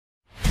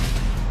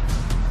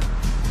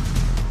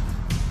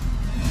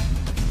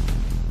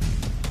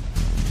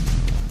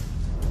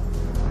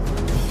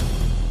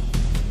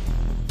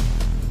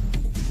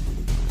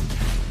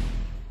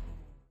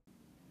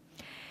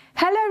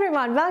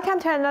everyone, welcome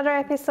to another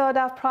episode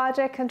of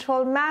Project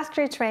Control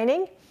Mastery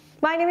Training.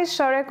 My name is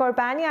SHOHREH.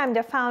 I'm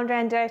the founder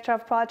and director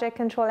of Project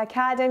Control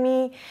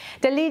Academy,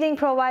 the leading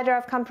provider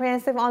of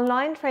comprehensive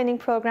online training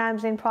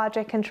programs in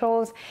project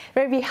controls,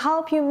 where we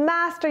help you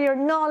master your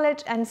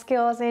knowledge and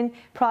skills in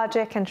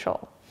project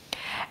control.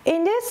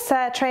 In this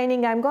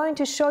training, I'm going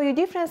to show you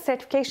different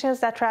certifications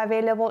that are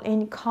available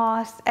in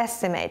cost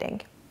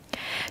estimating.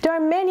 There are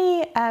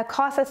many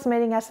cost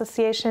estimating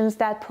associations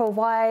that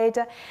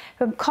provide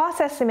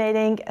cost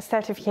estimating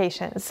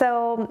certifications.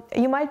 So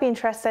you might be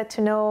interested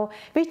to know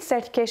which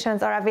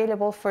certifications are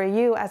available for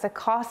you as a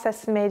cost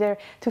estimator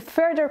to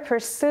further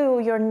pursue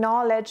your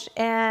knowledge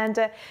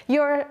and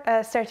your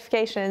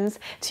certifications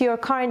to your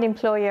current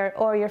employer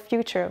or your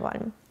future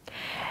one.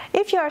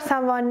 If you are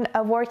someone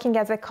working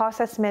as a cost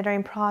estimator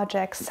in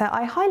projects,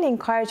 I highly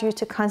encourage you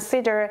to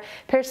consider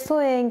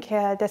pursuing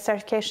the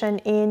certification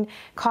in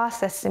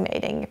cost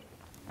estimating.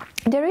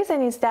 The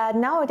reason is that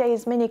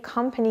nowadays many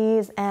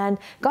companies and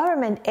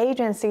government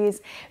agencies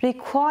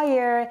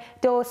require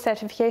those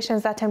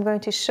certifications that I'm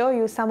going to show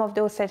you. Some of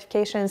those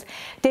certifications,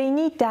 they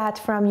need that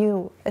from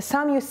you.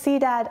 Some you see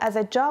that as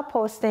a job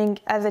posting,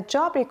 as a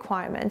job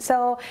requirement.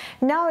 So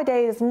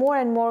nowadays more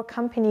and more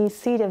companies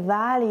see the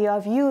value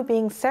of you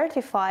being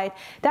certified.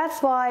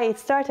 That's why it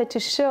started to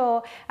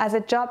show as a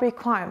job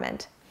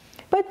requirement.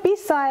 But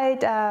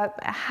beside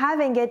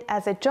having it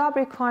as a job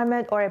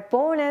requirement or a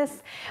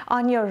bonus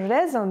on your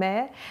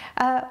resume,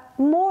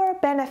 more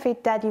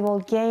benefit that you will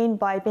gain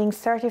by being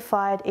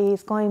certified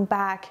is going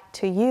back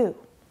to you.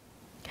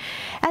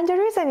 And the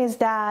reason is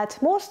that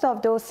most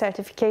of those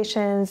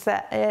certifications,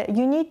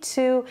 you need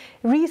to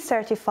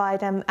recertify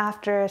them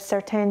after a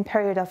certain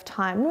period of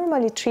time,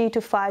 normally 3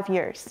 to 5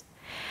 years.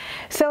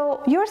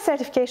 So your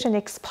certification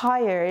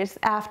expires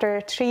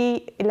after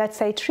let's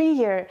say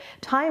 3-year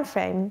time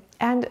frame,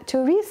 and to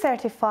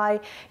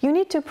recertify, you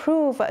need to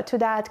prove to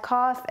that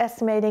cost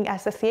estimating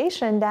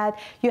association that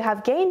you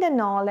have gained the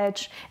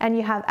knowledge and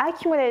you have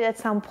accumulated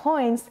some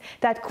points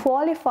that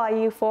qualify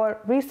you for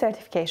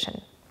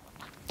recertification.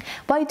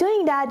 By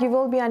doing that, you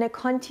will be on a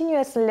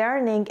continuous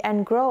learning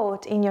and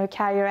growth in your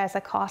career as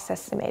a cost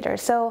estimator.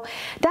 So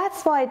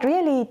that's why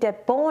really the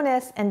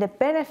bonus and the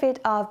benefit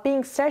of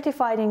being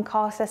certified in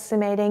cost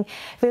estimating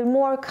will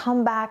more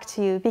come back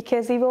to you,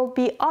 because you will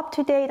be up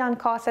to date on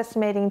cost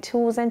estimating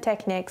tools and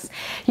techniques.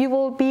 You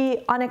will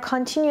be on a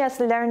continuous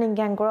learning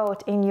and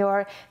growth in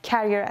your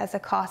career as a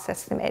cost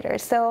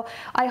estimator. So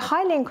I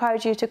highly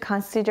encourage you to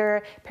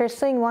consider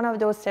pursuing one of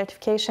those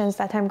certifications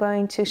that I'm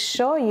going to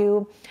show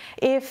you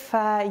if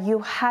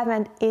you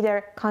haven't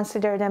either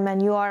considered them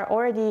and you are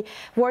already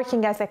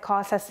working as a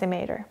cost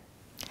estimator.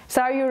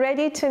 So are you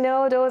ready to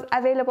know those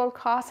available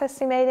cost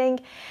estimating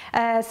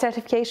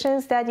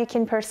certifications that you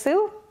can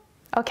pursue?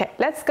 Okay,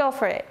 let's go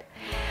for it.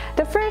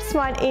 The first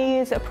one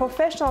is a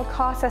Professional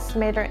Cost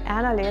Estimator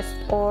Analyst,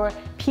 or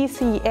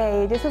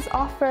PCA. This is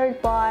offered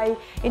by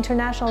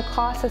International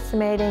Cost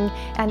Estimating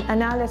and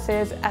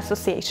Analysis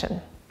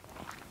Association.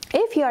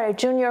 If you are a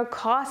junior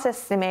cost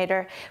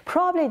estimator,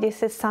 probably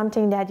this is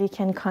something that you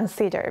can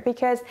consider,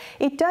 because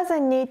it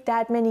doesn't need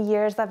that many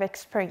years of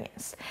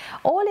experience.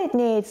 All it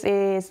needs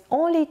is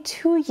only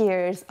 2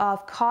 years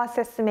of cost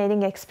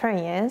estimating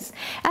experience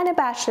and a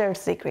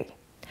bachelor's degree.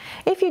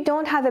 If you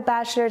don't have a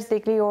bachelor's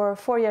degree or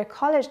 4-year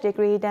college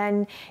degree,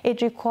 then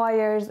it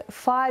requires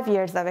 5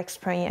 years of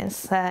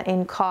experience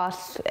in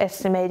cost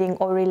estimating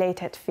or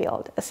related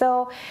field.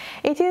 So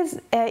it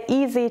is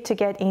easy to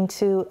get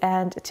into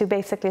and to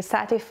basically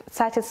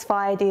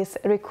satisfy this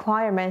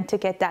requirement to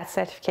get that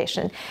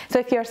certification. So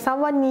if you're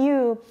someone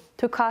new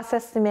to cost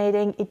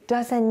estimating, it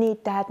doesn't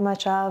need that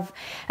much of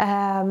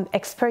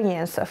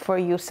experience for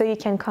you. So you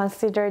can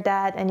consider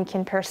that and you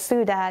can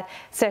pursue that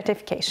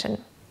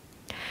certification.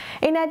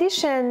 In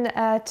addition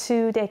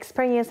to the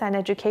experience and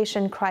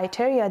education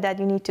criteria that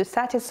you need to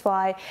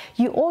satisfy,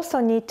 you also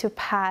need to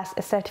pass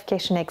a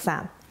certification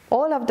exam.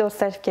 All of those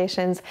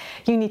certifications,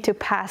 you need to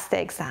pass the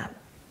exam.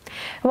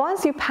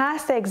 Once you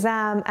pass the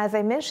exam, as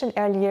I mentioned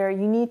earlier,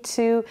 you need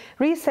to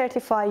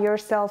recertify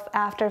yourself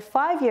after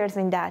 5 years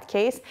in that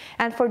case.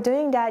 And for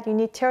doing that, you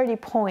need 30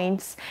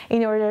 points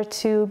in order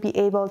to be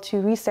able to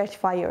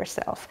recertify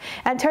yourself.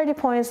 And 30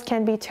 points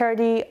can be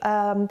 30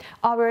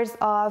 hours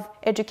of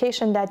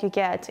education that you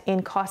get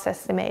in cost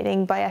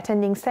estimating by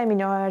attending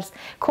seminars,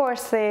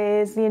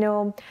 courses,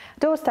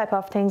 those type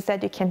of things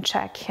that you can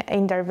check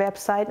in their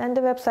website. And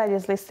the website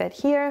is listed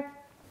here.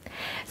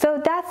 So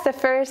that's the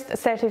first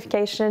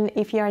certification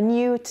if you are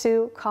new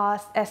to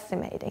cost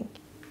estimating.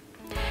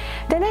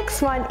 The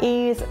next one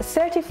is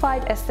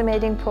Certified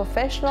Estimating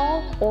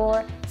Professional,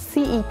 or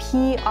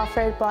CEP,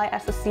 offered by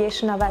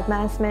Association of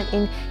Advancement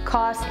in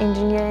Cost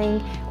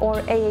Engineering,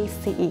 or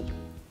AACE.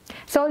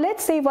 So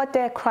let's see what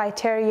the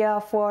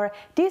criteria for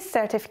this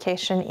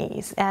certification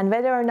is and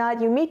whether or not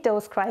you meet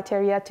those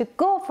criteria to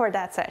go for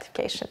that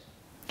certification.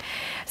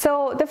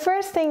 So the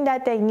first thing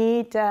that they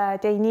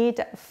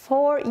need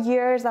 4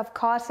 years of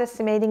cost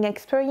estimating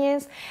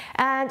experience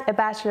and a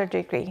bachelor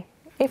degree.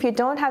 If you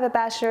don't have a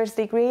bachelor's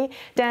degree,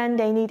 then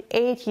they need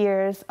 8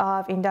 years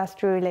of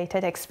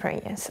industry-related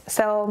experience.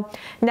 So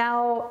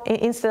now,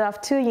 instead of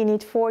 2, you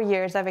need 4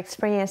 years of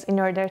experience in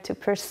order to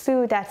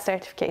pursue that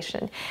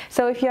certification.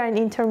 So if you're an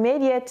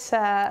intermediate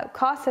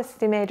cost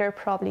estimator,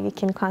 probably you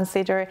can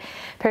consider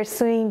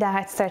pursuing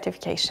that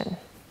certification.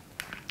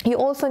 You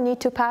also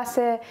need to pass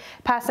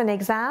an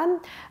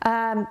exam,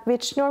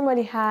 which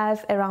normally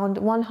has around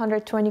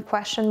 120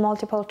 question,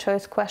 multiple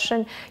choice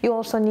question. You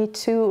also need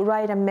to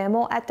write a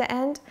memo at the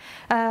end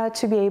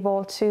to be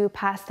able to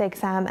pass the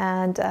exam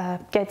and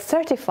get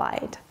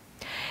certified.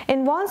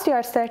 And once you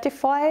are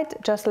certified,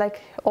 just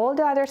like all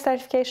the other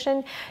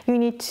certification, you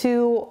need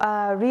to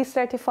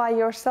recertify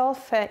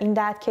yourself, in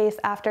that case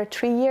after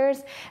 3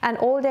 years, and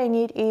all they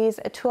need is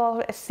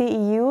 12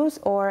 CEUs,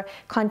 or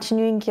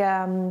continuing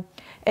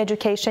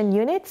education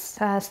units,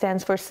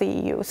 stands for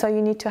CEU. So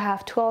you need to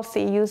have 12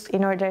 CEUs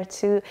in order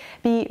to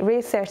be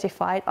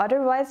recertified,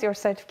 otherwise your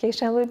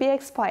certification will be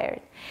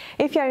expired.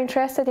 If you are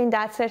interested in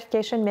that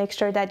certification, make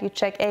sure that you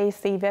check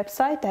AEC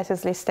website that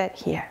is listed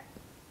here.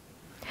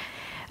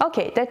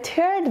 Okay, the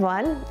third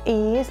one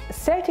is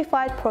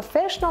Certified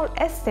Professional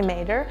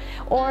Estimator,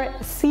 or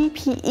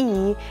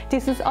CPE.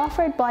 This is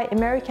offered by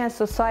American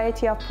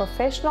Society of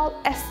Professional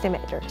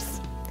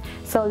Estimators.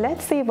 So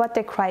let's see what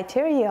the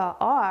criteria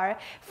are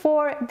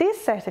for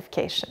this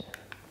certification.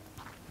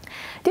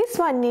 This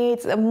one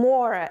needs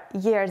more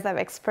years of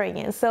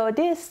experience. So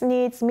this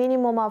needs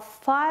minimum of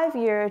 5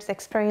 years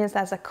experience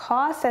as a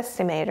cost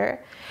estimator.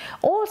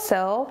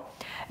 Also,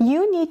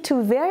 you need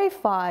to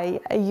verify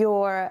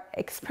your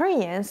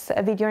experience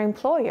with your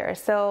employer.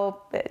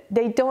 So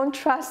they don't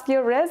trust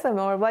your resume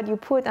or what you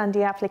put on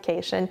the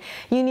application.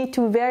 You need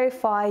to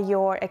verify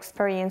your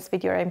experience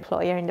with your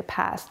employer in the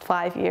past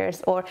 5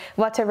 years, or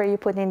whatever you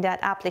put in that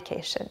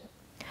application.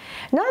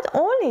 Not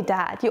only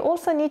that, you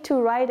also need to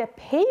write a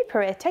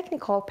paper, a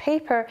technical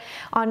paper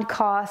on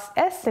cost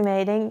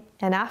estimating,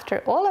 and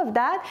after all of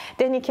that,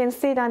 then you can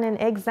sit on an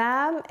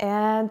exam,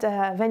 and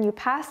when you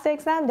pass the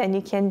exam, then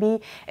you can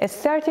be a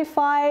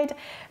certified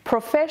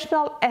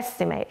professional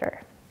estimator.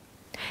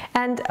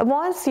 And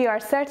once you are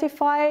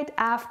certified,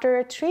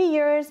 after 3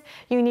 years,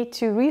 you need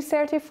to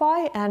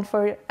recertify, and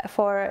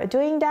for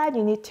doing that,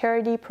 you need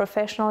 30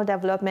 professional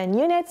development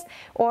units,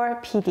 or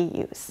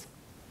PDUs.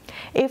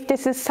 If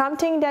this is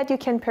something that you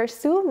can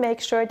pursue, make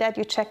sure that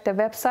you check the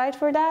website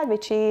for that,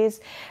 which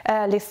is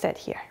listed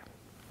here.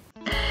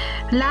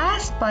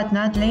 Last but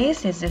not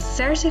least is the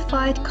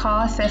Certified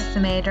Cost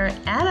Estimator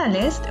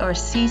Analyst, or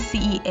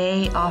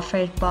CCEA,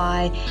 offered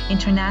by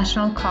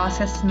International Cost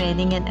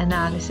Estimating and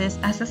Analysis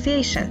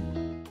Association.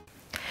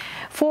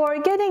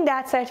 For getting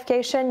that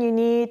certification, you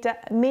need a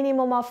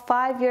minimum of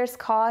 5 years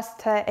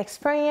cost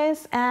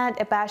experience and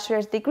a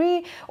bachelor's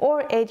degree,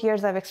 or 8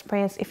 years of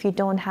experience if you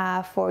don't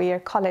have 4-year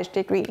college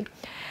degree.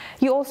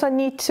 You also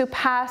need to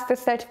pass the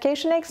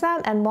certification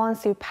exam, and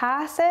once you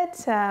pass it,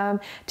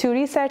 to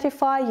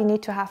recertify, you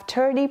need to have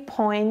 30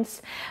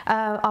 points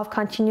of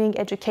continuing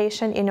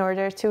education in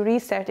order to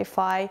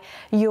recertify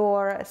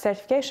your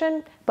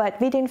certification, but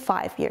within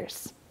 5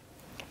 years.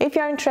 If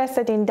you're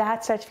interested in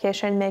that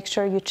certification, make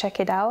sure you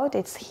check it out.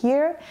 It's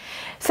here.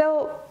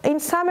 So in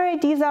summary,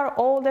 these are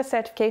all the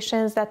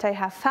certifications that I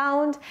have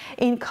found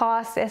in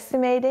cost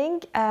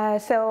estimating.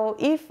 So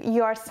if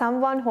you are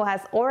someone who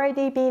has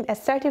already been a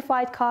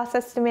certified cost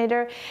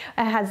estimator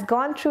and has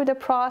gone through the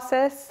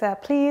process,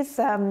 please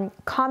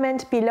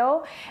comment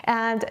below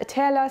and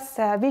tell us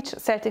which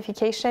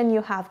certification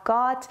you have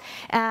got,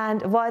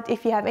 and what,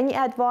 if you have any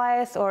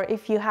advice or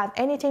if you have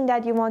anything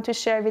that you want to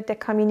share with the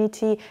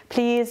community,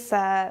 please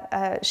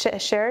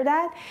share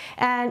that.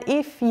 And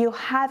if you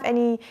have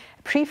any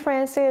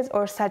preferences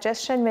or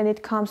suggestion when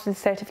it comes to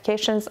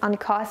certifications on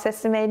cost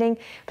estimating,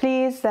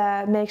 please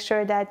make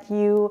sure that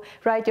you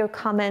write your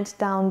comment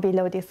down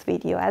below this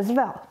video as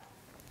well.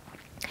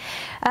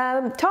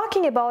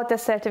 Talking about the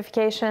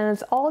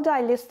certifications, although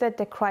I listed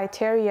the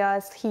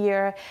criteria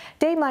here,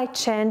 they might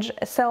change,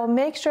 so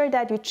make sure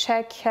that you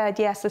check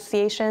the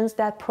associations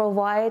that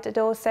provide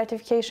those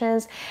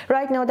certifications.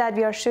 Right now that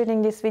we are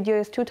shooting this video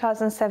is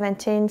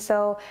 2017,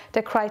 so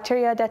the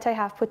criteria that I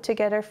have put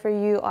together for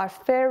you are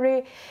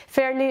fairly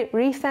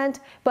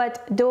recent,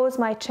 but those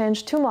might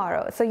change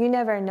tomorrow, so you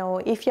never know.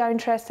 If you are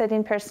interested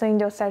in pursuing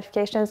those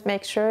certifications,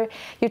 make sure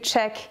you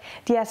check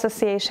the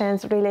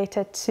associations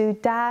related to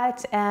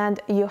that, and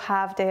you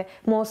have the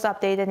most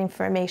updated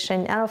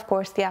information, and of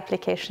course the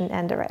application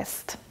and the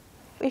rest.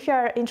 If you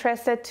are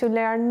interested to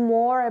learn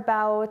more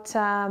about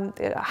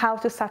how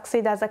to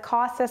succeed as a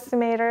cost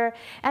estimator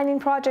and in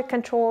project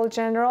control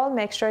general,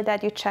 make sure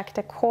that you check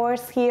the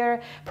course here,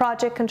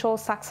 Project Control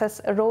Success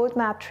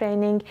Roadmap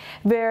Training,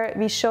 where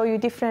we show you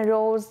different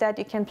roles that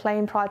you can play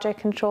in project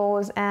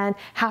controls and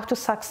how to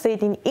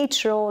succeed in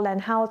each role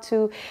and how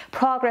to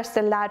progress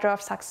the ladder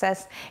of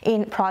success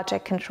in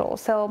project control.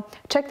 So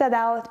check that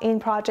out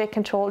in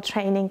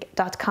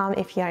projectcontroltraining.com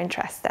if you are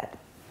interested.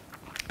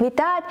 With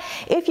that,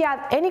 if you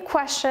have any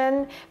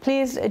question,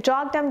 please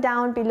jot them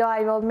down below.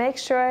 I will make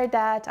sure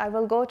that I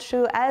will go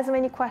through as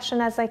many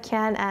questions as I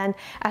can and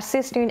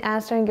assist you in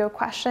answering your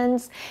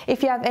questions.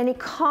 If you have any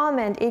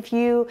comment, if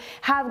you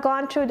have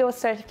gone through those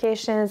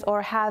certifications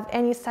or have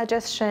any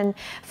suggestion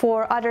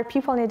for other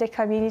people in the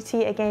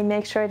community, again,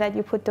 make sure that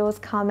you put those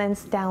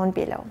comments down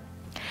below.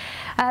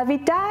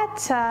 With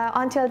that,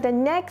 until the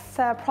next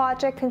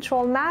Project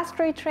Control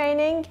Mastery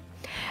training,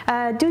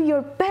 do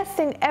your best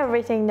in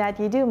everything that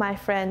you do, my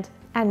friend,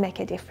 and make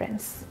a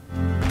difference.